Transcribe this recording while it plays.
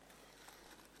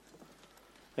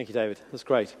Thank you, David. That's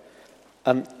great. Do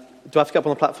I have to get up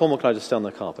on the platform or can I just stay on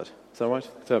the carpet? Is that all right?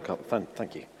 Stay on the carpet.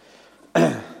 Thank you.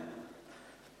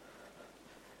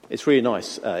 It's really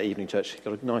nice evening church. You've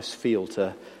got a nice feel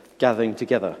to gathering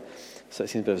together. So it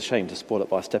seems a bit of a shame to spoil it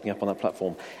by stepping up on that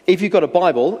platform. If you've got a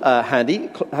Bible handy,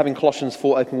 having Colossians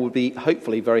 4 open would be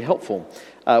hopefully very helpful.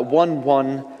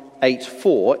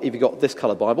 1184, if you've got this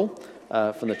colour Bible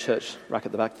from the church rack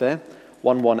at the back there.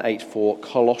 1184,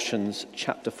 Colossians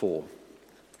chapter 4.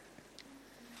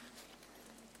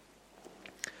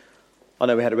 I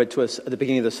know we had it read to us at the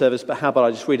beginning of the service, but how about I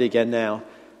just read it again now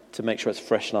to make sure it's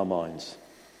fresh in our minds.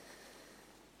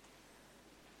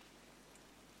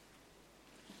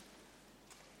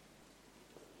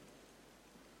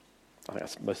 I think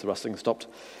that's most of the rustling stopped.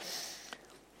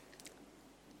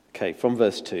 Okay, from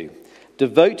verse 2.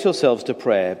 Devote yourselves to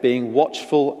prayer, being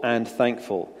watchful and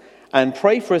thankful. And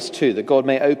pray for us too, that God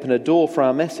may open a door for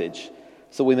our message,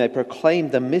 so we may proclaim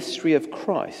the mystery of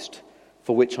Christ,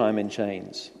 for which I am in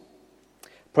chains.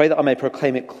 Pray that I may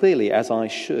proclaim it clearly as I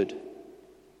should.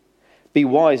 Be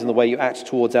wise in the way you act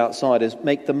towards outsiders.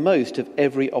 Make the most of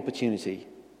every opportunity.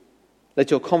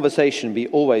 Let your conversation be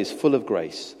always full of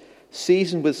grace,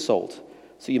 seasoned with salt,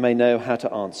 so you may know how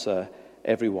to answer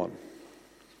everyone.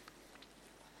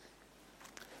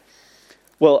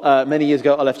 Well, many years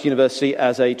ago I left university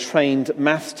as a trained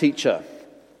maths teacher.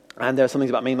 And there are some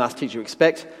things about me maths teacher you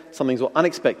expect, some things were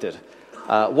unexpected.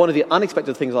 One of the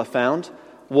unexpected things I found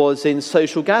was in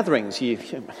social gatherings. You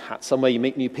somewhere you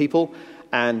meet new people,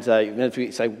 and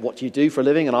you say, "What do you do for a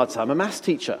living?" And I'd say, "I'm a maths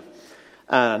teacher."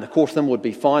 And a quarter of them would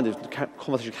be fine, the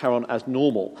conversation would carry on as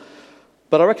normal.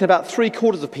 But I reckon about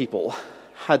 3/4 of people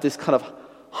had this kind of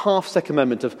half-second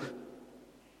moment of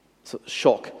sort of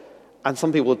shock. And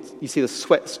some people, you see the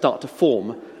sweat start to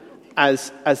form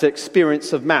as their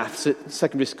experience of maths at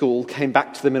secondary school came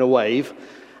back to them in a wave.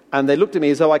 And they looked at me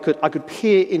as though I could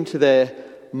peer into their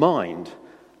mind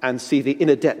and see the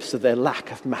inner depths of their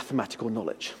lack of mathematical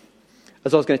knowledge,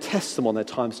 as I was going to test them on their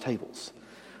times tables.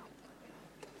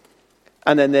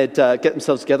 And then they'd get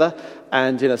themselves together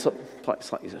and,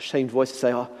 slightly ashamed voice to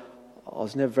say, I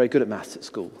was never very good at maths at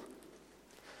school.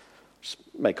 Just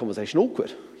make conversation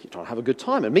awkward. You're trying to have a good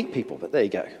time and meet people, but there you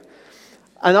go.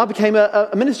 And I became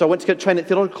a minister. I went to get trained at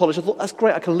theological college. I thought, that's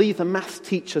great, I can leave the maths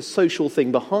teacher social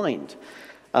thing behind.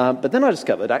 But then I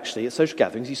discovered, actually, at social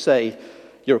gatherings, you say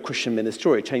you're a Christian minister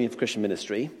or you're training for Christian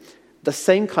ministry, the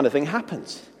same kind of thing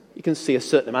happens. You can see a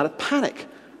certain amount of panic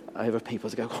over people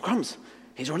as they go, "Oh, crumbs,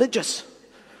 he's religious.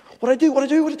 What do I do? What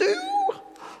do I do?"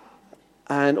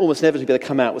 And almost inevitably they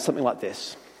come out with something like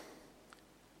this.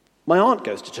 "My aunt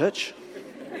goes to church.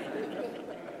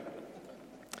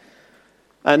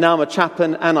 And now I'm a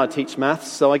chaplain and I teach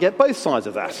maths, so I get both sides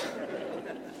of that."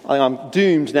 I think I'm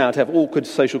doomed now to have awkward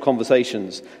social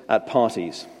conversations at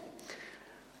parties.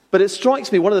 But it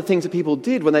strikes me one of the things that people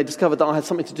did when they discovered that I had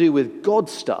something to do with God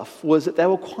stuff was that they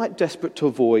were quite desperate to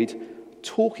avoid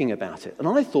talking about it. And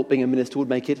I thought being a minister would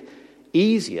make it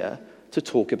easier to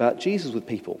talk about Jesus with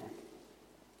people.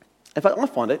 In fact, I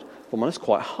find it, for honest,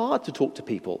 quite hard to talk to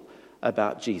people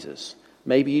about Jesus.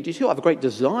 Maybe you do too. I have a great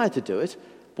desire to do it,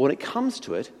 but when it comes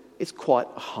to it, it's quite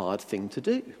a hard thing to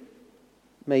do.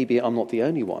 Maybe I'm not the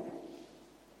only one.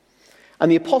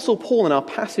 And the Apostle Paul in our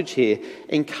passage here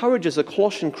encourages the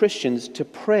Colossian Christians to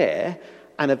prayer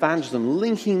and evangelism,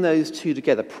 linking those two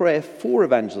together, prayer for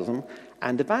evangelism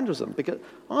and evangelism, because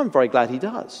I'm very glad he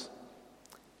does.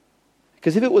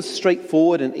 Because if it was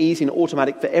straightforward and easy and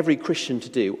automatic for every Christian to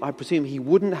do, I presume he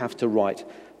wouldn't have to write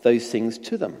those things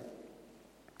to them.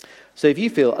 So if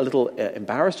you feel a little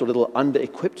embarrassed or a little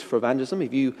under-equipped for evangelism,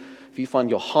 if you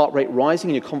find your heart rate rising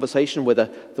in your conversation whether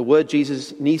the word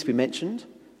Jesus needs to be mentioned,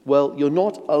 well, you're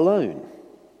not alone.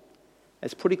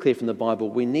 It's pretty clear from the Bible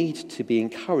we need to be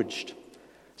encouraged.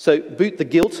 So boot the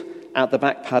guilt out the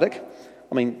back paddock.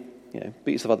 Boot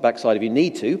yourself out the backside if you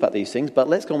need to about these things, but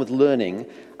let's go on with learning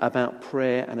about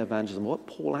prayer and evangelism, what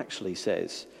Paul actually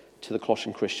says to the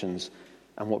Colossian Christians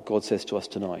and what God says to us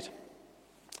tonight.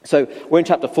 So we're in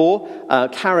chapter 4,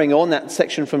 carrying on that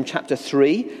section from chapter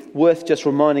 3, worth just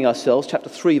reminding ourselves, chapter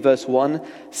 3, verse 1,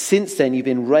 "Since then you've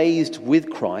been raised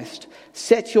with Christ,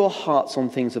 set your hearts on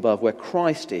things above where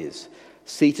Christ is,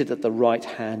 seated at the right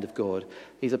hand of God."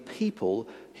 These are people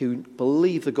who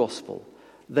believe the gospel.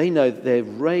 They know that they're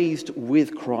raised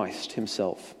with Christ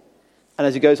himself. And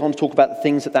as he goes on to talk about the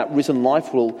things that risen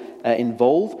life will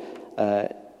involve,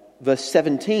 verse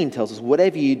 17 tells us,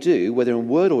 "Whatever you do, whether in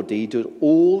word or deed, do it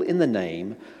all in the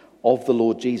name of the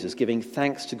Lord Jesus, giving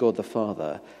thanks to God the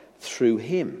Father through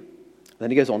him."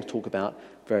 Then he goes on to talk about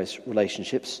various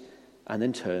relationships and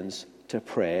then turns to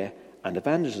prayer and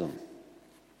evangelism.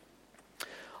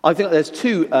 I think there's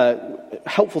two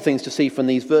helpful things to see from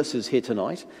these verses here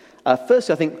tonight.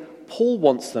 Firstly, I think Paul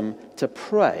wants them to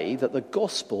pray that the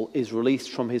gospel is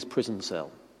released from his prison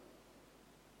cell.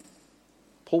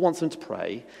 Paul wants them to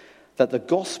pray that the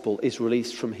gospel is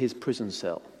released from his prison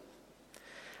cell.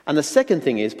 And the second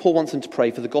thing is, Paul wants them to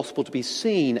pray for the gospel to be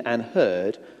seen and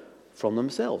heard from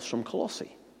themselves, from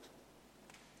Colossae.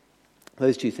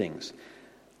 Those two things.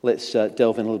 Let's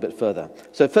delve in a little bit further.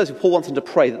 So firstly, Paul wants them to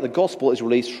pray that the gospel is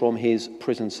released from his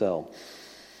prison cell.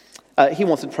 He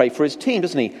wants to pray for his team,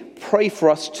 doesn't he? Pray for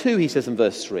us too, he says in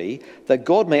verse 3, that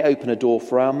God may open a door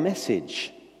for our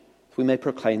message, so we may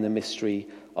proclaim the mystery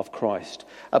of Christ.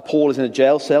 Paul is in a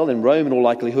jail cell in Rome in all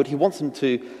likelihood. He wants them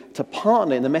to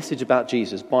partner in the message about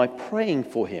Jesus by praying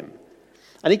for him.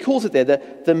 And he calls it there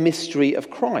the mystery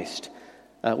of Christ.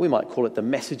 We might call it the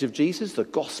message of Jesus, the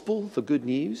gospel, the good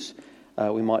news.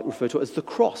 We might refer to it as the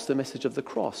cross, the message of the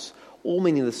cross, all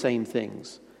meaning the same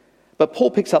things. But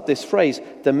Paul picks up this phrase,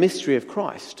 the mystery of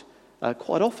Christ,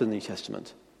 quite often in the New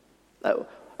Testament.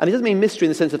 And he doesn't mean mystery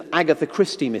in the sense of Agatha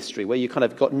Christie mystery, where you kind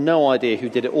of got no idea who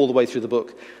did it all the way through the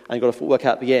book, and you've got to work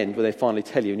out the end where they finally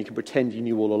tell you, and you can pretend you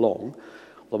knew all along.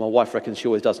 Although my wife reckons she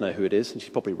always does know who it is, and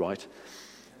she's probably right.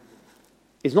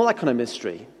 It's not that kind of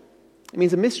mystery. It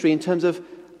means a mystery in terms of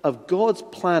God's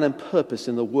plan and purpose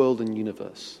in the world and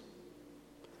universe.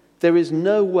 There is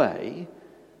no way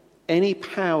any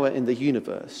power in the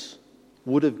universe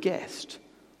would have guessed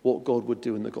what God would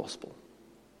do in the gospel.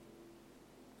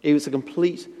 It was a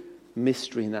complete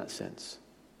mystery in that sense.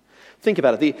 Think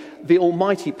about it. The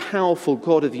almighty, powerful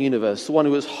God of the universe, the one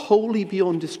who is wholly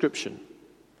beyond description,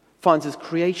 finds his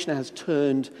creation has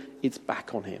turned its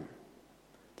back on him.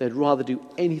 They'd rather do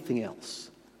anything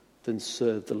else than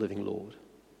serve the living Lord.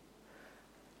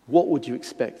 What would you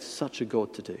expect such a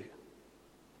God to do?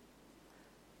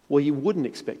 Well, you wouldn't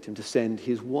expect him to send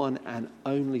his one and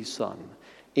only Son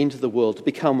into the world to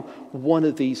become one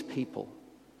of these people,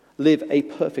 live a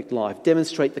perfect life,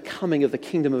 demonstrate the coming of the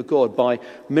kingdom of God by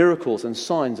miracles and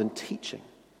signs and teaching,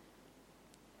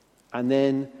 and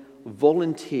then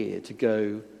volunteer to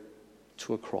go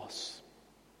to a cross.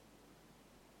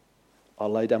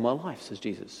 I'll lay down my life, says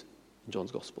Jesus in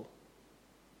John's Gospel.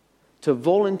 To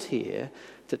volunteer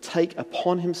to take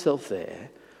upon himself there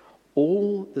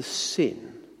all the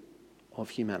sin of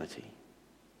humanity.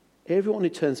 Everyone who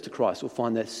turns to Christ will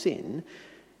find their sin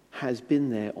has been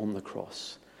there on the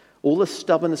cross. All the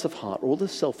stubbornness of heart, all the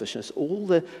selfishness, all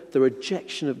the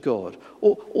rejection of God,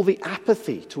 all the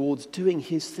apathy towards doing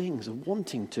his things and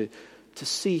wanting to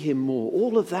see him more,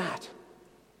 all of that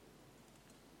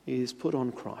is put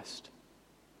on Christ.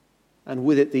 And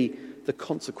with it the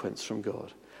consequence from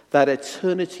God. That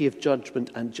eternity of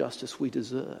judgment and justice we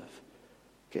deserve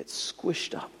gets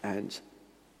squished up and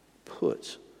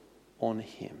put on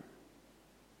him.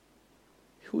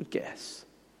 Who would guess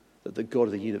that the God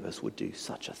of the universe would do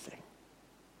such a thing?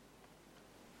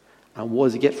 And what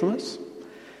does he get from us?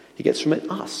 He gets from it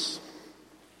us.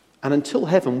 And until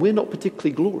heaven, we're not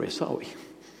particularly glorious, are we?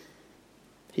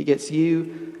 He gets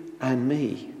you and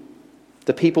me,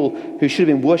 the people who should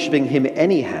have been worshipping him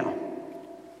anyhow.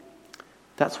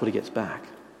 That's what he gets back.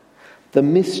 The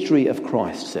mystery of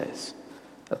Christ, says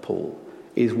Paul,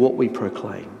 is what we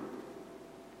proclaim.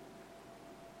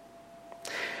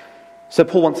 So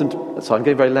Paul wants them to... Sorry, I'm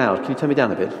getting very loud. Can you turn me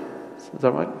down a bit? Is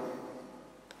that right?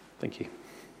 Thank you.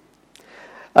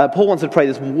 Paul wants to pray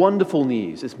this wonderful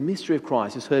news, this mystery of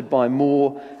Christ is heard by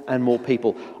more and more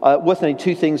people. Worth noting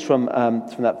two things from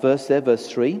that verse there, verse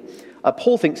 3.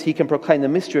 Paul thinks he can proclaim the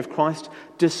mystery of Christ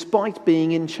despite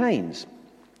being in chains.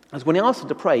 As when he asks them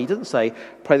to pray, he doesn't say,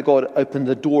 pray that God open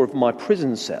the door of my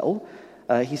prison cell.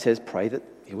 He says, pray that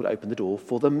he would open the door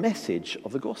for the message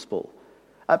of the gospel.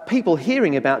 People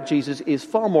hearing about Jesus is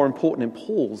far more important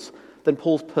than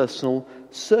Paul's personal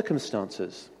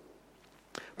circumstances.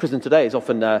 Prison today is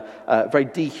often a very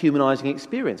dehumanizing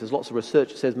experience. There's lots of research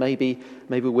that says maybe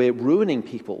we're ruining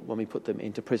people when we put them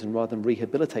into prison rather than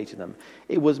rehabilitating them.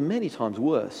 It was many times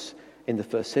worse in the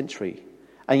first century.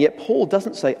 And yet Paul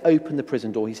doesn't say open the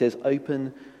prison door. He says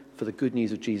open for the good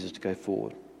news of Jesus to go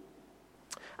forward.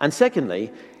 And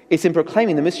secondly, it's in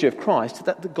proclaiming the mystery of Christ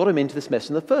that got him into this mess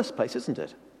in the first place, isn't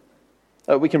it?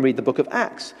 We can read the book of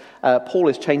Acts. Paul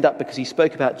is chained up because he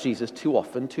spoke about Jesus too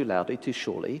often, too loudly, too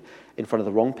surely, in front of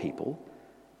the wrong people.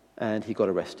 And he got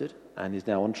arrested and is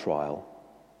now on trial.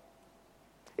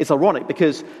 It's ironic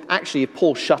because actually if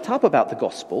Paul shut up about the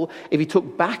gospel, if he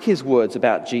took back his words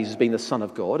about Jesus being the Son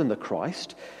of God and the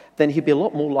Christ, then he'd be a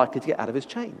lot more likely to get out of his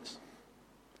chains.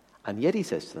 And yet he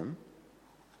says to them,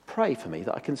 pray for me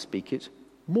that I can speak it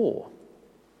more.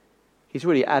 He's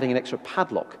really adding an extra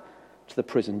padlock to the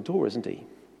prison door, isn't he?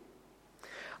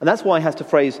 And that's why he has to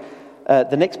phrase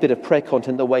the next bit of prayer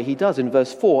content the way he does in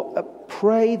verse 4.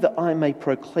 Pray that I may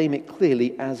proclaim it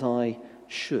clearly as I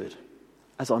should,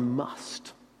 as I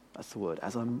must. That's the word,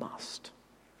 as I must.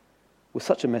 With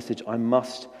such a message, I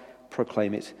must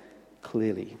proclaim it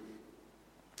clearly.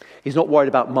 He's not worried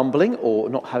about mumbling or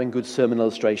not having good sermon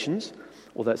illustrations,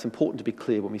 although it's important to be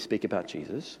clear when we speak about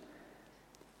Jesus.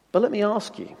 But let me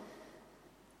ask you,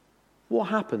 what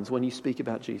happens when you speak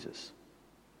about Jesus?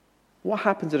 What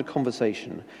happens in a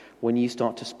conversation when you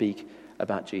start to speak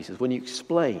about Jesus? When you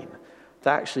explain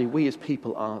that actually we as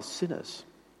people are sinners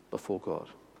before God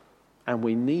and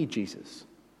we need Jesus,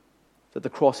 that the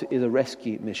cross is a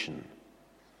rescue mission.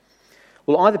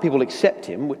 Well, either people accept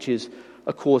him, which is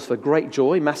a cause for great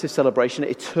joy, massive celebration,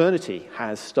 eternity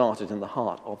has started in the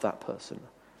heart of that person,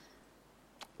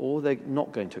 or they're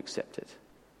not going to accept it,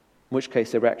 in which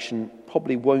case their reaction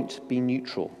probably won't be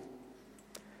neutral.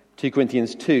 2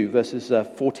 Corinthians 2, verses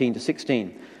 14 to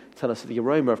 16, tell us that the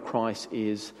aroma of Christ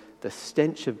is the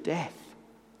stench of death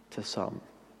to some.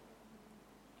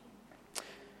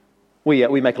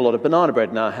 We make a lot of banana bread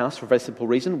in our house for a very simple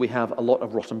reason. We have a lot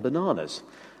of rotten bananas.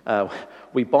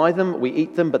 We buy them, we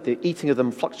eat them, but the eating of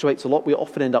them fluctuates a lot. We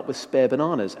often end up with spare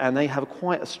bananas, and they have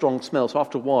quite a strong smell. So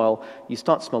after a while, you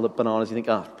start to smell the bananas, you think,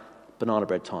 banana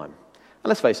bread time. And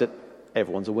let's face it,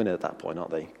 everyone's a winner at that point,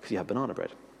 aren't they? Because you have banana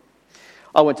bread.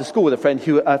 I went to school with a friend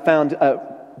who found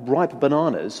ripe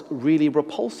bananas really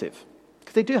repulsive.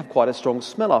 Because they do have quite a strong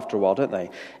smell after a while, don't they?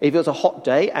 If it was a hot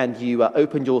day and you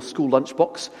opened your school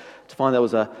lunchbox to find there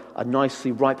was a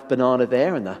nicely ripe banana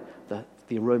there and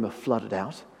the aroma flooded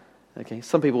out. Okay,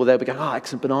 some people there would go,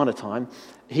 excellent banana time.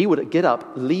 He would get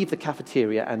up, leave the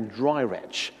cafeteria and dry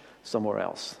retch somewhere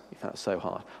else. He found it so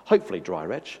hard. Hopefully dry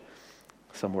retch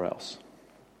somewhere else.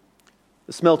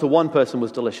 The smell to one person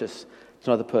was delicious,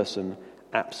 to another person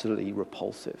absolutely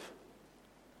repulsive.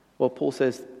 Well, Paul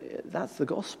says that's the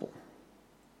gospel.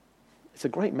 It's a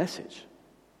great message.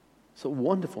 It's a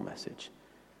wonderful message.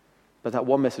 But that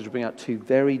one message will bring out two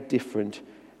very different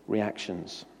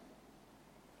reactions.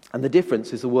 And the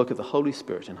difference is the work of the Holy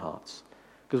Spirit in hearts.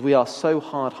 Because we are so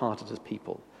hard-hearted as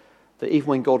people that even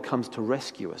when God comes to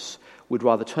rescue us, we'd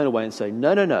rather turn away and say,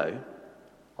 no,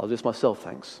 I'll do this myself,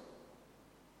 thanks.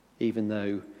 Even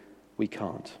though we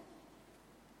can't.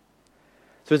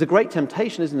 So there's a great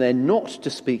temptation, isn't there, not to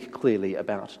speak clearly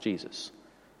about Jesus.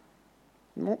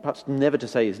 Not perhaps never to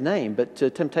say his name, but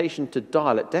temptation to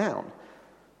dial it down.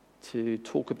 To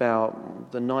talk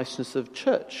about the niceness of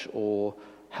church or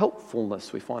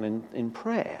helpfulness we find in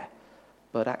prayer,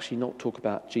 but actually not talk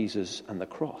about Jesus and the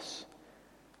cross.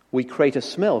 We create a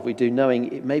smell if we do,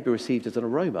 knowing it may be received as an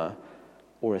aroma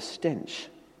or a stench.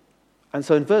 And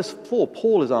so in verse 4,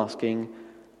 Paul is asking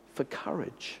for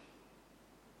courage.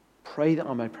 Pray that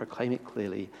I may proclaim it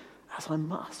clearly, as I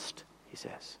must, he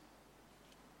says.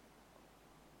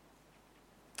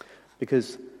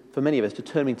 Because for many of us,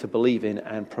 determining to believe in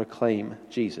and proclaim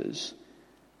Jesus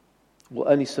will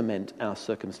only cement our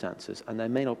circumstances, and they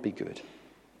may not be good.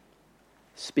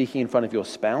 Speaking in front of your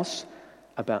spouse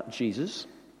about Jesus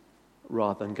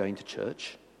rather than going to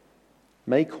church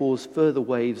may cause further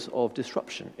waves of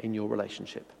disruption in your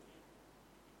relationship.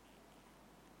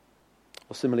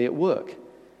 Or similarly at work,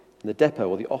 in the depot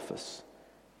or the office,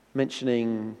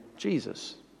 mentioning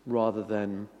Jesus rather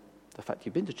than the fact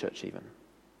you've been to church even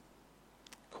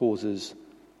causes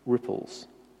ripples.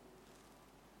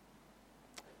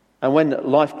 And when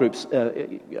life groups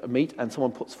meet and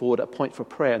someone puts forward a point for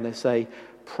prayer and they say,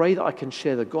 pray that I can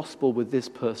share the gospel with this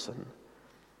person,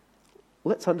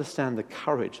 let's understand the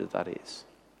courage that is.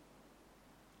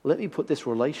 Let me put this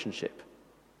relationship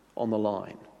on the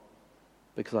line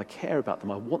because I care about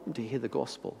them. I want them to hear the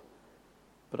gospel.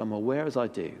 But I'm aware as I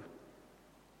do,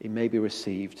 it may be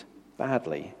received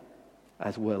badly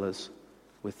as well as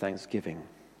with thanksgiving.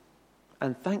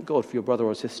 And thank God for your brother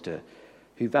or sister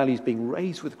who values being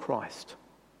raised with Christ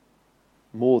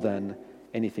more than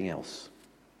anything else.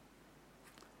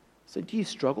 So do you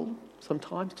struggle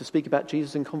sometimes to speak about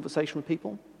Jesus in conversation with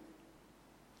people?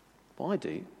 Well, I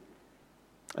do.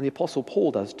 And the Apostle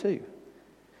Paul does too.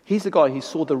 He's the guy who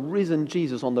saw the risen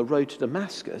Jesus on the road to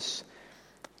Damascus,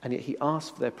 and yet he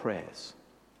asked for their prayers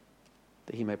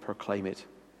that he may proclaim it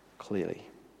clearly.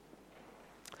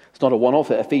 It's not a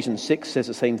one-off. Ephesians 6 says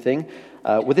the same thing.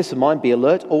 With this in mind, be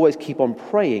alert, always keep on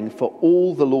praying for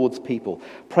all the Lord's people.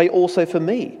 Pray also for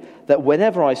me, that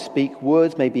whenever I speak,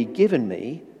 words may be given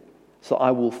me, so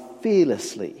I will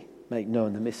fearlessly make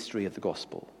known the mystery of the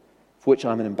gospel, for which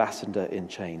I'm an ambassador in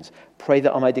chains. Pray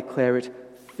that I may declare it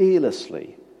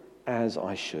fearlessly as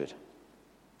I should.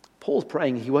 Paul's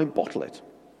praying he won't bottle it.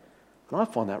 And I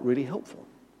find that really helpful.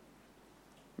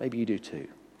 Maybe you do too.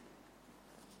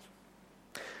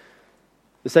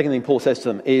 The second thing Paul says to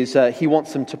them is he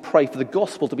wants them to pray for the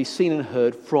gospel to be seen and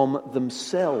heard from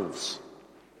themselves.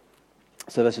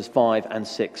 So verses 5 and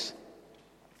 6.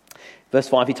 Verse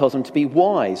 5, he tells them to be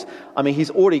wise. I mean,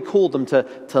 he's already called them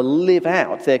to live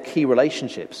out their key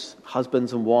relationships,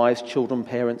 husbands and wives, children,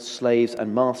 parents, slaves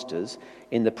and masters,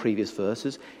 in the previous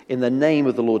verses, in the name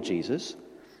of the Lord Jesus,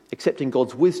 accepting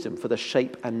God's wisdom for the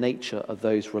shape and nature of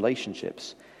those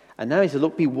relationships. And now he says,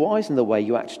 look, be wise in the way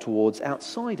you act towards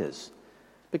outsiders,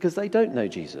 because they don't know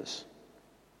Jesus.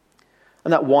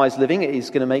 And that wise living is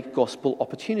going to make gospel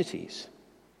opportunities.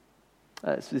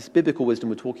 It's this biblical wisdom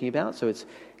we're talking about, so it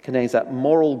contains that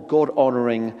moral,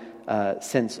 God-honouring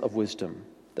sense of wisdom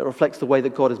that reflects the way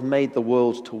that God has made the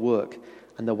world to work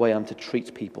and the way I'm to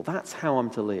treat people. That's how I'm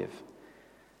to live.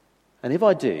 And if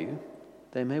I do,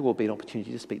 there may well be an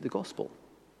opportunity to speak the gospel.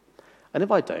 And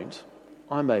if I don't,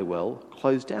 I may well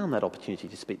close down that opportunity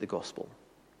to speak the gospel.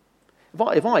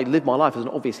 If I live my life as an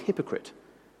obvious hypocrite,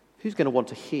 who's going to want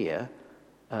to hear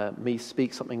me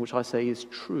speak something which I say is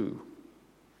true?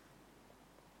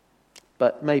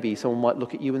 But maybe someone might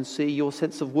look at you and see your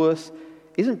sense of worth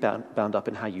isn't bound up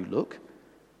in how you look,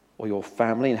 or your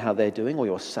family and how they're doing, or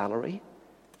your salary.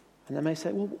 And they may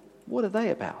say, well, what are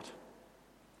they about?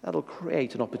 That'll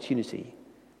create an opportunity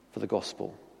for the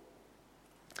gospel.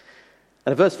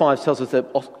 And verse 5 tells us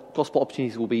that gospel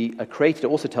opportunities will be created. It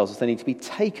also tells us they need to be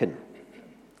taken.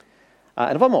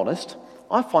 And if I'm honest,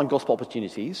 I find gospel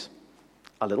opportunities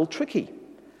a little tricky.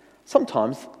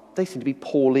 Sometimes they seem to be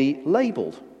poorly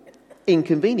labelled,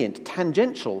 inconvenient,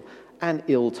 tangential, and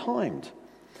ill-timed.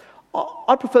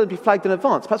 I prefer them to be flagged in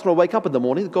advance. Perhaps when I wake up in the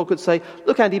morning, God could say,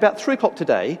 look, Andy, about 3 o'clock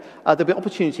today, there'll be an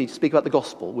opportunity to speak about the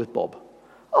gospel with Bob.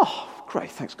 Oh,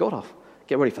 great, thanks God, I'll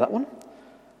get ready for that one.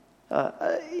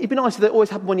 It'd be nice if it always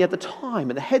happened when you had the time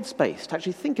and the headspace to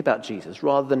actually think about Jesus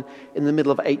rather than in the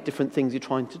middle of 8 different things you're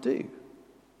trying to do.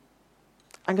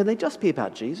 And can they just be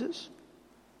about Jesus?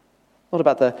 Not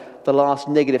about the last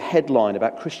negative headline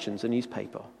about Christians in the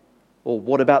newspaper. Or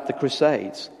what about the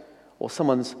Crusades? Or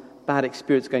someone's bad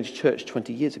experience going to church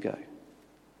 20 years ago.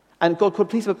 And God, could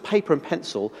please have a paper and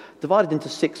pencil divided into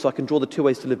 6 so I can draw the 2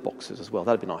 ways to live boxes as well.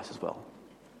 That'd be nice as well.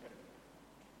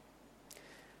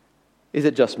 Is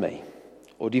it just me?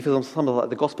 Or do you feel something like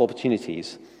the gospel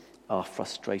opportunities are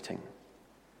frustrating?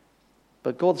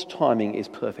 But God's timing is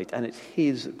perfect, and it's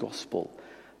his gospel.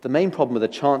 The main problem with the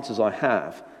chances I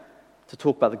have to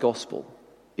talk about the gospel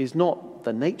is not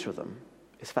the nature of them,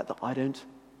 it's the fact that I don't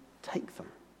take them.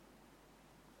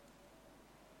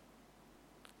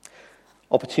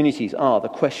 Opportunities are the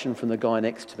question from the guy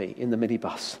next to me in the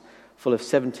minibus, full of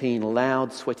 17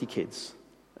 loud, sweaty kids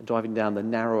driving down the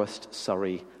narrowest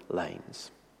Surrey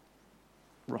lanes.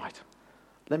 Right,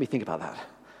 let me think about that.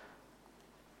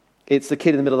 It's the kid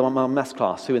in the middle of my maths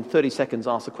class who in 30 seconds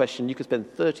asks a question you could spend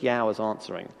 30 hours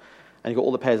answering, and you've got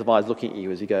all the pairs of eyes looking at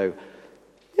you as you go,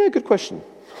 yeah, good question.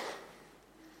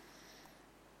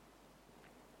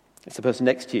 It's the person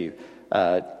next to you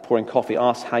pouring coffee,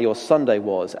 asks how your Sunday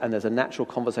was, and there's a natural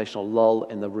conversational lull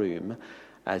in the room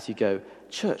as you go,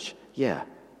 church, yeah.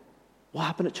 What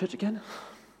happened at church again?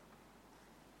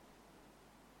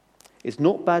 It's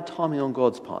not bad timing on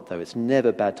God's part, though. It's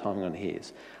never bad timing on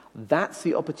his. That's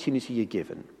the opportunity you're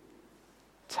given.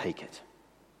 Take it.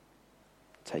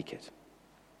 Take it.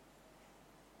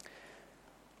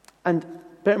 And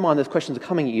bear in mind, those questions are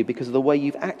coming at you because of the way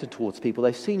you've acted towards people.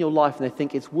 They've seen your life and they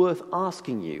think it's worth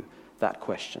asking you that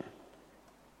question.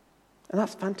 And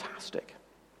that's fantastic.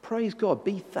 Praise God.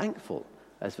 Be thankful,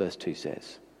 as verse 2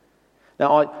 says.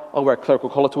 Now, I wear a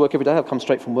clerical collar to work every day. I've come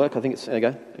straight from work. I think there you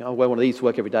go. I wear one of these to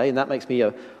work every day, and that makes me,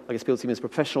 I guess people see me as a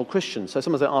professional Christian. So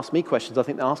sometimes they ask me questions. I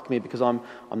think they're asking me because I'm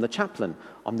the chaplain.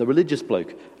 I'm the religious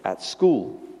bloke at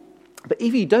school. But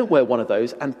if you don't wear one of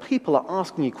those and people are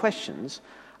asking you questions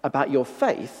about your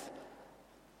faith,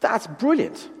 that's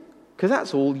brilliant, because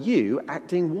that's all you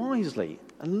acting wisely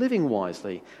and living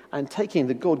wisely and taking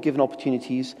the God-given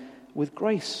opportunities with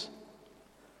grace.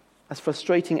 As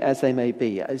frustrating as they may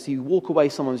be, as you walk away,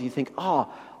 sometimes you think,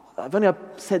 I've only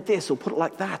said this or put it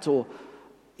like that, or,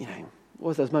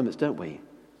 always those moments, don't we?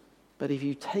 But if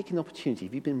you've taken the opportunity,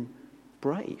 if you've been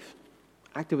brave,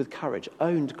 acted with courage,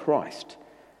 owned Christ,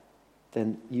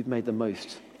 then you've made the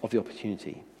most of the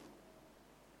opportunity.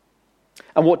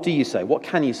 And what do you say? What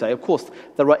can you say? Of course,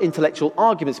 there are intellectual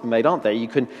arguments to be made, aren't there? You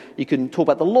can talk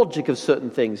about the logic of certain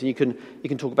things, and you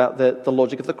can talk about the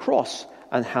logic of the cross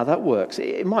and how that works.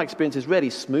 In my experience, it's rarely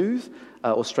smooth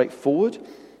or straightforward,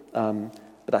 but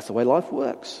that's the way life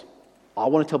works. I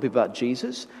want to tell people about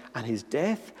Jesus and his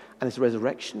death and his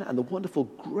resurrection and the wonderful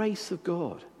grace of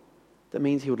God. that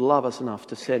means he would love us enough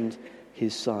to send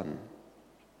his Son.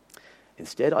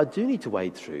 Instead, I do need to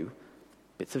wade through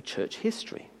bits of church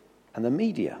history and the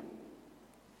media,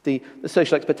 the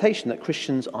social expectation that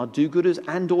Christians are do-gooders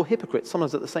and or hypocrites,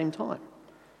 sometimes at the same time,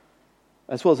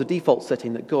 as well as a default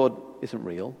setting that God isn't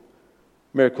real,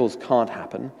 miracles can't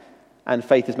happen, and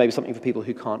faith is maybe something for people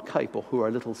who can't cope or who are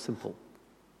a little simple,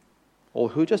 or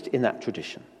who are just in that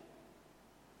tradition.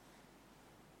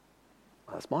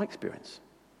 That's my experience.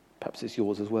 Perhaps it's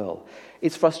yours as well.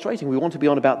 It's frustrating. We want to be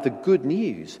on about the good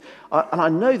news. And I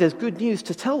know there's good news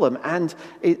to tell them, and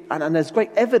there's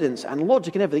great evidence and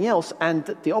logic and everything else, and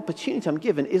the opportunity I'm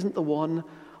given isn't the one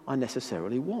I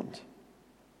necessarily want,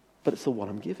 but it's the one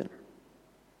I'm given.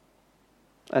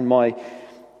 And my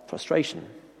frustration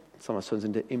sometimes turns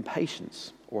into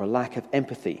impatience or a lack of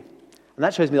empathy. And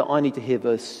that shows me that I need to hear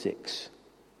verse 6.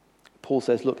 Paul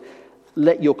says, look,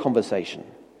 let your conversation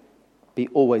be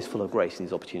always full of grace in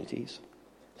these opportunities.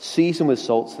 Season with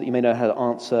salt so that you may know how to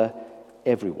answer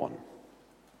everyone.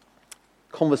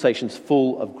 Conversations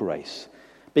full of grace.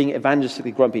 Being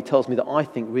evangelistically grumpy tells me that I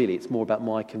think really it's more about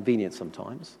my convenience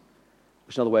sometimes,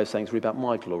 which is another way of saying it's really about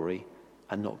my glory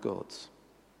and not God's.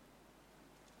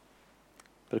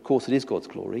 But of course it is God's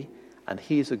glory, and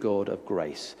he is a God of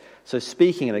grace. So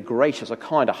speaking in a gracious, a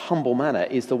kind, a humble manner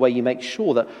is the way you make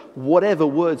sure that whatever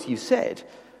words you said,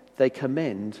 they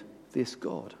commend this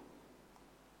God.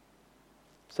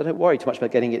 So don't worry too much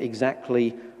about getting it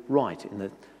exactly right in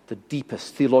the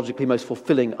deepest, theologically most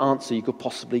fulfilling answer you could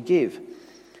possibly give.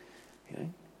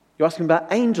 You're asking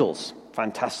about angels.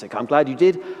 Fantastic. I'm glad you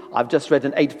did. I've just read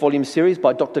an 8-volume series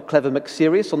by Dr. Clever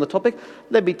McSerious on the topic.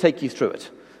 Let me take you through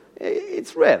it.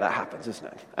 It's rare that happens, isn't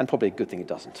it? And probably a good thing it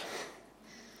doesn't.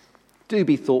 Do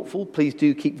be thoughtful. Please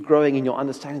do keep growing in your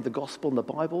understanding of the gospel and the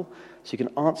Bible so you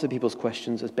can answer people's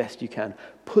questions as best you can.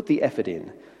 Put the effort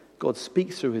in. God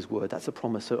speaks through his word. That's a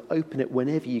promise. So open it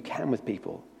whenever you can with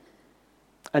people.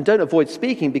 And don't avoid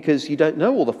speaking because you don't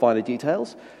know all the finer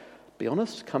details. Be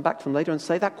honest. Come back to them later and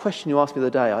say, that question you asked me the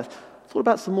other day, I thought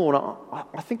about some more, and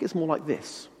I think it's more like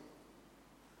this.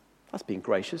 That's being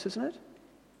gracious, isn't it?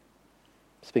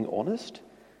 It's being honest.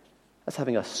 That's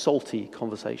having a salty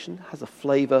conversation. It has a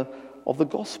flavour of the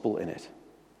gospel in it.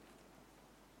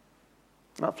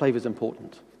 That flavour is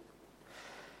important.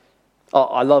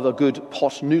 I love a good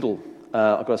pot noodle,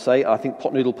 I've got to say. I think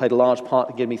pot noodle played a large part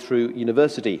in getting me through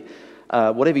university.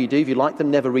 Whatever you do, if you like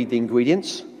them, never read the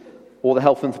ingredients or the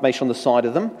health information on the side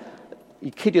of them.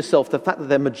 You kid yourself, the fact that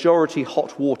they're majority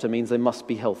hot water means they must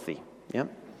be healthy. Yeah.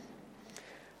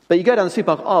 But you go down the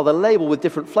supermarket, they're labelled with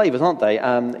different flavours, aren't they?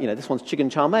 This one's chicken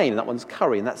chow mein, and that one's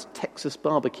curry, and that's Texas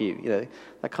barbecue,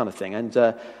 that kind of thing. And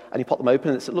you pop them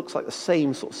open, and it looks like the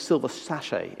same sort of silver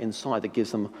sachet inside that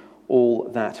gives them all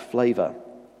that flavour,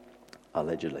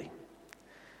 allegedly.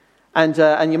 And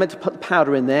you're meant to put the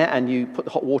powder in there, and you put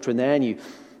the hot water in there, and you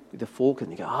with the fork,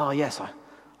 and you go, yes, I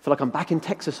feel like I'm back in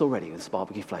Texas already with this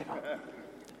barbecue flavour.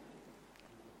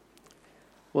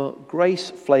 Well,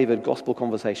 grace-flavoured gospel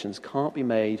conversations can't be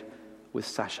made with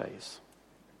sachets,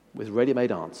 with ready-made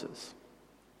answers.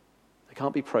 They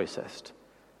can't be processed.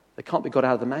 They can't be got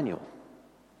out of the manual.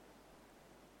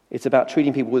 It's about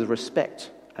treating people with respect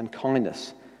and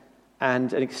kindness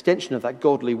and an extension of that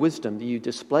godly wisdom that you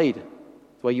displayed,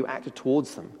 the way you acted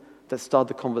towards them, that started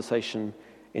the conversation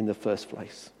in the first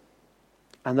place.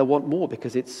 And they'll want more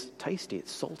because it's tasty,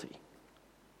 it's salty. It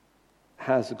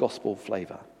has a gospel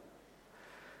flavour.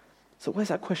 So where's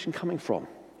that question coming from,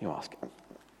 you ask?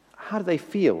 How do they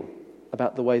feel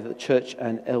about the way that the church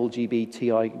and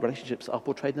LGBTI relationships are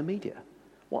portrayed in the media?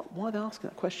 Why are they asking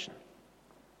that question?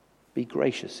 Be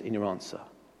gracious in your answer.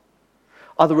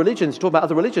 Other religions, talk about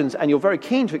other religions, and you're very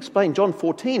keen to explain John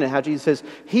 14 and how Jesus says,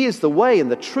 he is the way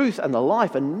and the truth and the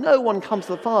life, and no one comes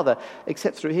to the Father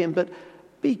except through him. But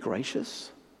be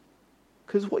gracious.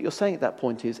 Because what you're saying at that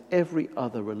point is every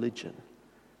other religion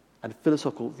and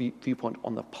philosophical viewpoint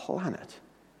on the planet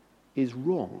is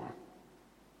wrong.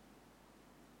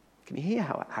 Can you hear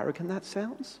how arrogant that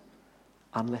sounds?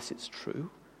 Unless it's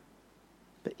true.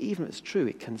 But even if it's true,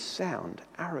 it can sound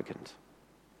arrogant.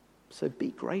 So be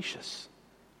gracious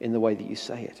in the way that you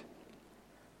say it.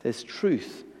 There's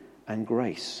truth and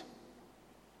grace.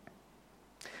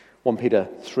 1 Peter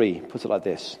 3 puts it like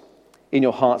this. In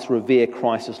your hearts, revere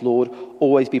Christ as Lord.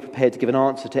 Always be prepared to give an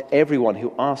answer to everyone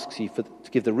who asks you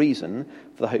to give the reason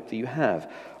for the hope that you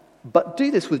have. But do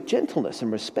this with gentleness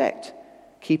and respect,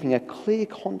 keeping a clear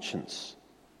conscience,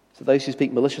 so those who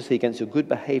speak maliciously against your good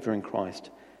behavior in Christ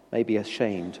may be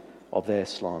ashamed of their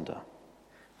slander.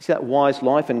 You see that wise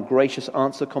life and gracious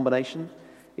answer combination?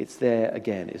 It's there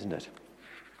again, isn't it?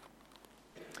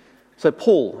 So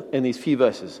Paul, in these few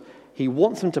verses, he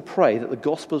wants them to pray that the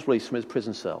gospel is released from his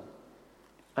prison cell.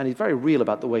 And he's very real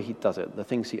about the way he does it, the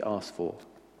things he asks for.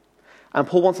 And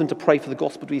Paul wants them to pray for the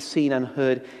gospel to be seen and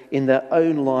heard in their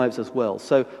own lives as well.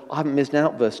 So I haven't missed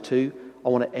out verse 2. I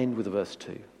want to end with verse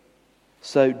 2.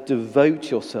 So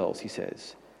devote yourselves, he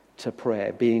says, to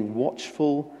prayer, being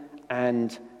watchful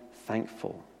and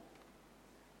thankful.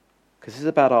 Because this is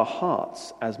about our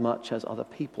hearts as much as other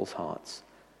people's hearts.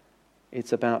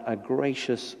 It's about a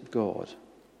gracious God,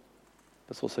 but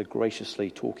it's also graciously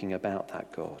talking about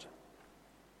that God.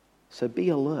 So be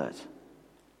alert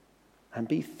and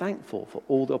be thankful for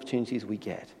all the opportunities we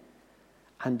get.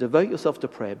 And devote yourself to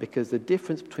prayer, because the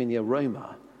difference between the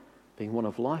aroma being one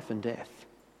of life and death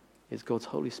is God's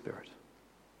Holy Spirit.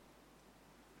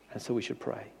 And so we should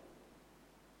pray.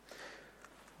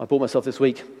 I bought myself this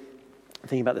week,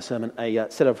 thinking about the sermon, a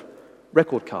set of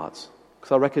record cards,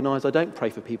 because I recognise I don't pray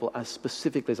for people as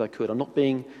specifically as I could. I'm not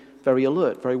being very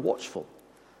alert, very watchful.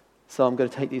 So I'm going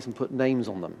to take these and put names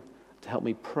on them to help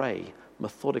me pray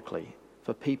methodically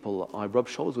for people that I rub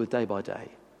shoulders with day by day,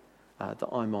 that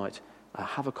I might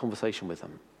have a conversation with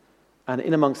them. And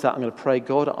in amongst that, I'm going to pray,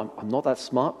 God, I'm not that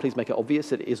smart. Please make it obvious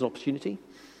that it is an opportunity.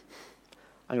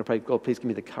 I'm going to pray, God, please give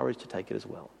me the courage to take it as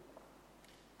well.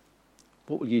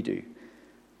 What will you do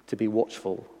to be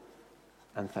watchful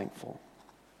and thankful?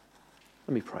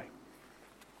 Let me pray.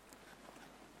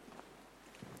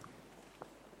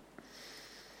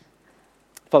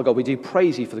 Father God, we do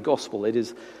praise you for the gospel. It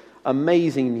is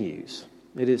amazing news.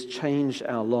 It has changed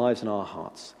our lives and our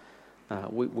hearts.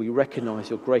 We recognize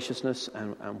your graciousness,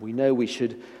 and we know we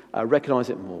should recognize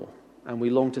it more. And we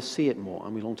long to see it more,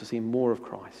 and we long to see more of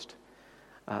Christ.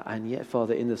 And yet,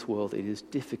 Father, in this world, it is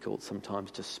difficult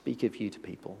sometimes to speak of you to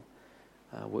people.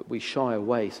 We shy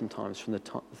away sometimes from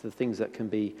the things that can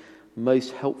be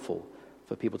most helpful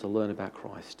for people to learn about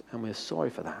Christ. And we're sorry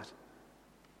for that.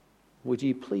 Would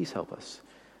you please help us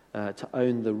to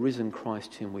own the risen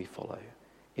Christ whom we follow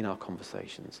in our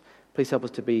conversations? Please help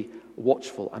us to be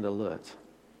watchful and alert,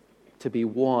 to be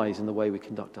wise in the way we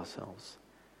conduct ourselves,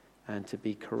 and to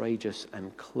be courageous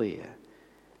and clear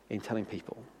in telling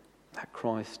people that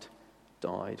Christ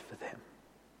died for them.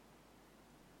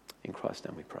 In Christ's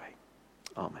name we pray.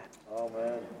 Amen.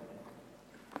 Amen.